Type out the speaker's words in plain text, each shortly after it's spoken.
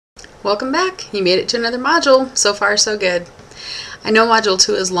Welcome back. You made it to another module. So far, so good. I know Module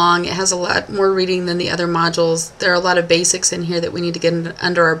 2 is long. It has a lot more reading than the other modules. There are a lot of basics in here that we need to get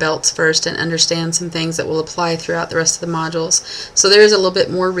under our belts first and understand some things that will apply throughout the rest of the modules. So there is a little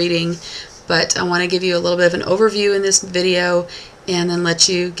bit more reading, but I want to give you a little bit of an overview in this video and then let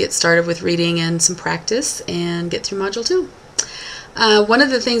you get started with reading and some practice and get through Module 2. One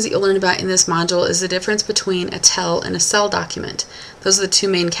of the things that you'll learn about in this module is the difference between a tell and a sell document. Those are the two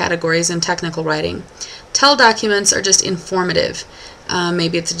main categories in technical writing. Tell documents are just informative.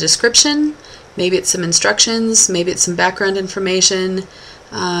 Maybe it's a description, maybe it's some instructions, maybe it's some background information,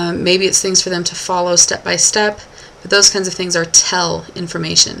 maybe it's things for them to follow step by step, but those kinds of things are tell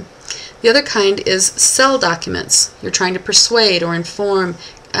information. The other kind is sell documents. You're trying to persuade or inform,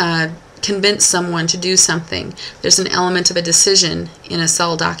 convince someone to do something. There's an element of a decision in a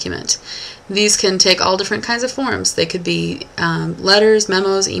sell document. These can take all different kinds of forms. They could be letters,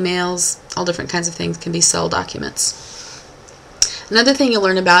 memos, emails, all different kinds of things can be sell documents. Another thing you'll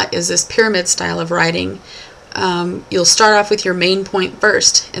learn about is this pyramid style of writing. You'll start off with your main point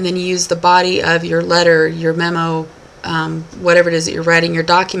first, and then you use the body of your letter, your memo, whatever it is that you're writing. Your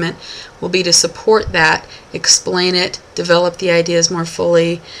document will be to support that, explain it, develop the ideas more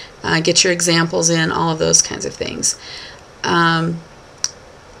fully, get your examples in, all of those kinds of things.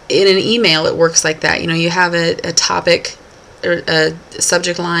 In an email it works like that. You know, you have a topic or a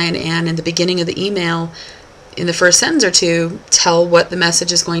subject line, and in the beginning of the email, in the first sentence or two, tell what the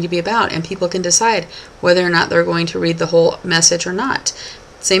message is going to be about, and people can decide whether or not they're going to read the whole message or not.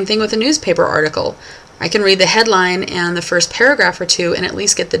 Same thing with a newspaper article. I can read the headline and the first paragraph or two and at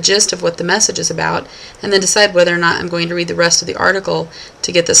least get the gist of what the message is about, and then decide whether or not I'm going to read the rest of the article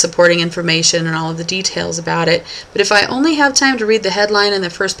to get the supporting information and all of the details about it. But if I only have time to read the headline and the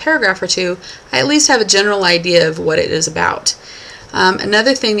first paragraph or two, I at least have a general idea of what it is about.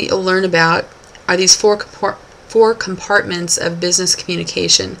 Another thing that you'll learn about are these four compartments of business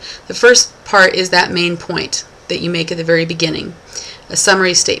communication. The first part is that main point that you make at the very beginning. A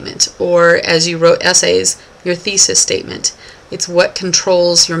summary statement, or as you wrote essays, your thesis statement. It's what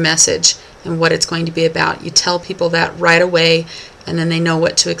controls your message and what it's going to be about. You tell people that right away, and then they know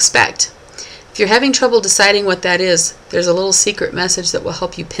what to expect. If you're having trouble deciding what that is, there's a little secret message that will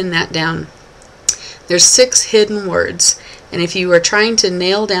help you pin that down. There's 6 hidden words, and if you are trying to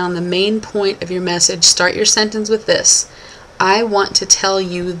nail down the main point of your message, start your sentence with this: I want to tell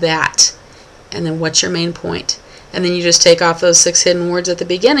you that, and then what's your main point? And then you just take off those 6 hidden words at the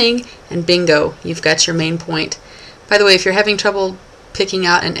beginning, and bingo, you've got your main point. By the way, if you're having trouble picking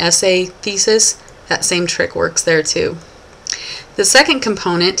out an essay thesis, that same trick works there too. The second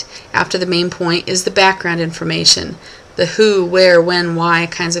component after the main point is the background information. The who, where, when, why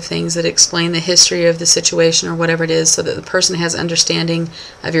kinds of things that explain the history of the situation or whatever it is, so that the person has understanding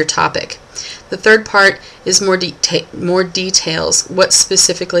of your topic. The third part is more details. What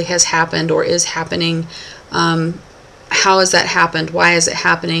specifically has happened or is happening. How has that happened? Why is it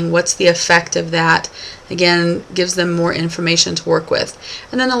happening? What's the effect of that? Again, gives them more information to work with.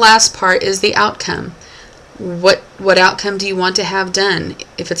 And then the last part is the outcome. What outcome do you want to have done?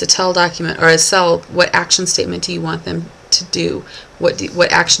 If it's a tell document or a sell, what action statement do you want them to do?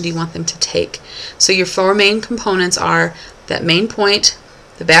 What action do you want them to take? So your 4 main components are that main point,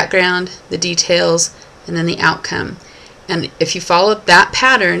 the background, the details, and then the outcome. And if you follow that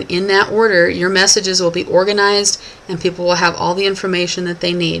pattern in that order, your messages will be organized and people will have all the information that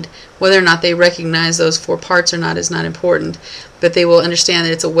they need. Whether or not they recognize those 4 parts or not is not important, but they will understand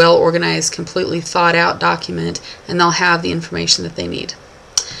that it's a well-organized, completely thought-out document, and they'll have the information that they need.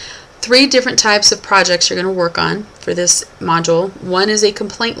 3 different types of projects you're going to work on for this module. One is a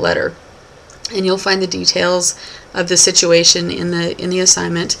complaint letter, and you'll find the details of the situation in the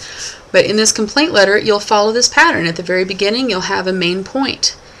assignment. But in this complaint letter, you'll follow this pattern. At the very beginning, you'll have a main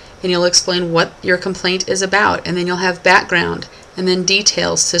point, and you'll explain what your complaint is about, and then you'll have background, and then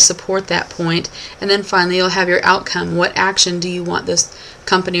details to support that point, and then finally you'll have your outcome. What action do you want this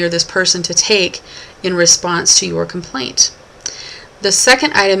company or this person to take in response to your complaint? The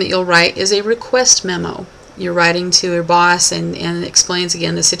second item that you'll write is a request memo. You're writing to your boss, and it explains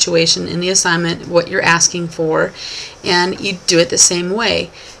again the situation in the assignment, what you're asking for, and you do it the same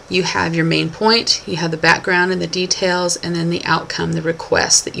way. You have your main point, you have the background and the details, and then the outcome, the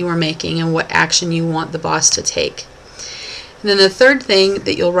request that you are making and what action you want the boss to take. And then the third thing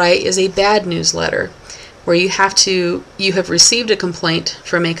that you'll write is a bad news letter, where you have received a complaint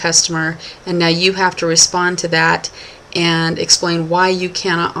from a customer, and now you have to respond to that and explain why you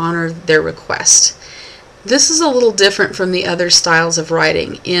cannot honor their request. This is a little different from the other styles of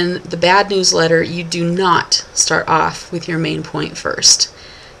writing. In the bad news letter, you do not start off with your main point first.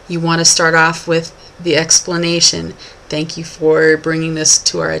 You want to start off with the explanation. Thank you for bringing this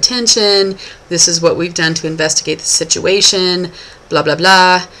to our attention. This is what we've done to investigate the situation. Blah, blah,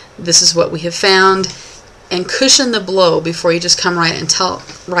 blah. This is what we have found. And cushion the blow before you just come right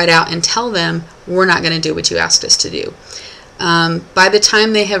out and tell them, we're not going to do what you asked us to do. By the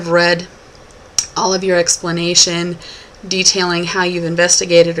time they have read all of your explanation, detailing how you've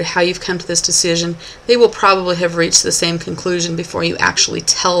investigated or how you've come to this decision, they will probably have reached the same conclusion before you actually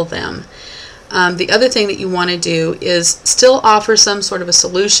tell them. The other thing that you want to do is still offer some sort of a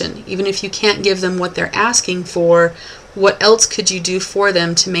solution. Even if you can't give them what they're asking for, what else could you do for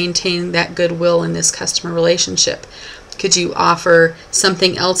them to maintain that goodwill in this customer relationship? Could you offer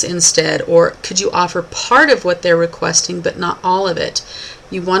something else instead, or could you offer part of what they're requesting but not all of it?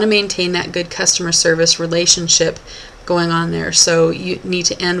 You want to maintain that good customer service relationship going on there, so you need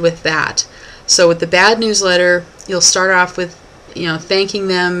to end with that. So with the bad newsletter, you'll start off with, thanking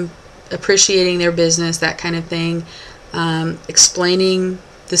them, appreciating their business, that kind of thing, explaining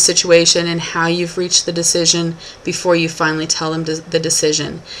the situation and how you've reached the decision before you finally tell them the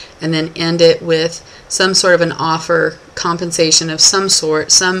decision, and then end it with some sort of an offer, compensation of some sort,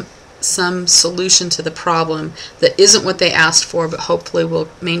 some solution to the problem that isn't what they asked for, but hopefully will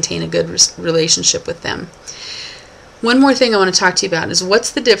maintain a good relationship with them. One more thing I want to talk to you about is what's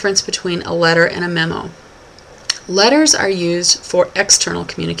the difference between a letter and a memo. Letters are used for external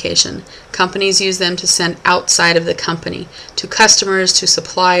communication. Companies use them to send outside of the company, to customers, to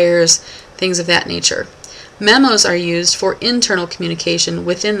suppliers, things of that nature. Memos are used for internal communication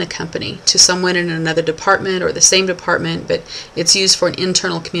within the company, to someone in another department or the same department, but it's used for an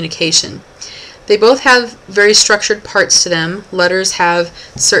internal communication. They both have very structured parts to them. Letters have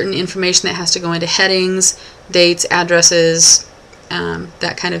certain information that has to go into headings, dates, addresses,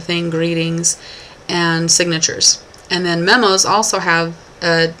 that kind of thing, greetings, and signatures. And then memos also have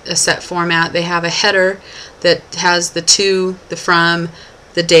a set format. They have a header that has the to, the from,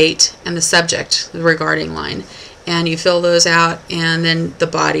 the date, and the subject, the regarding line. And you fill those out, and then the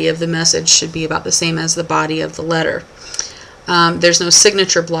body of the message should be about the same as the body of the letter. There's no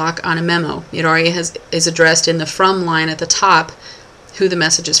signature block on a memo. It already is addressed in the from line at the top who the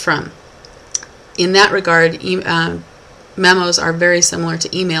message is from. In that regard, memos are very similar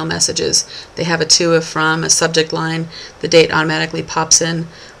to email messages. They have a to, a from, a subject line. The date automatically pops in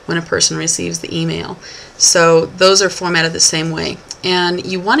when a person receives the email. So those are formatted the same way. And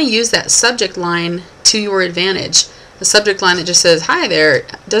you want to use that subject line to your advantage. A subject line that just says, hi there,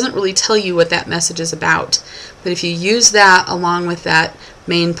 doesn't really tell you what that message is about. But if you use that along with that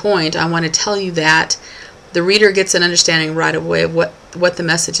main point, I want to tell you that, the reader gets an understanding right away of what the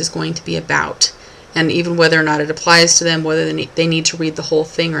message is going to be about, and even whether or not it applies to them, whether they need to read the whole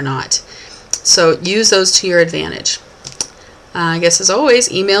thing or not. So use those to your advantage. I guess as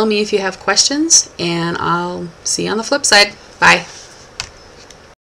always, email me if you have questions, and I'll see you on the flip side. Bye.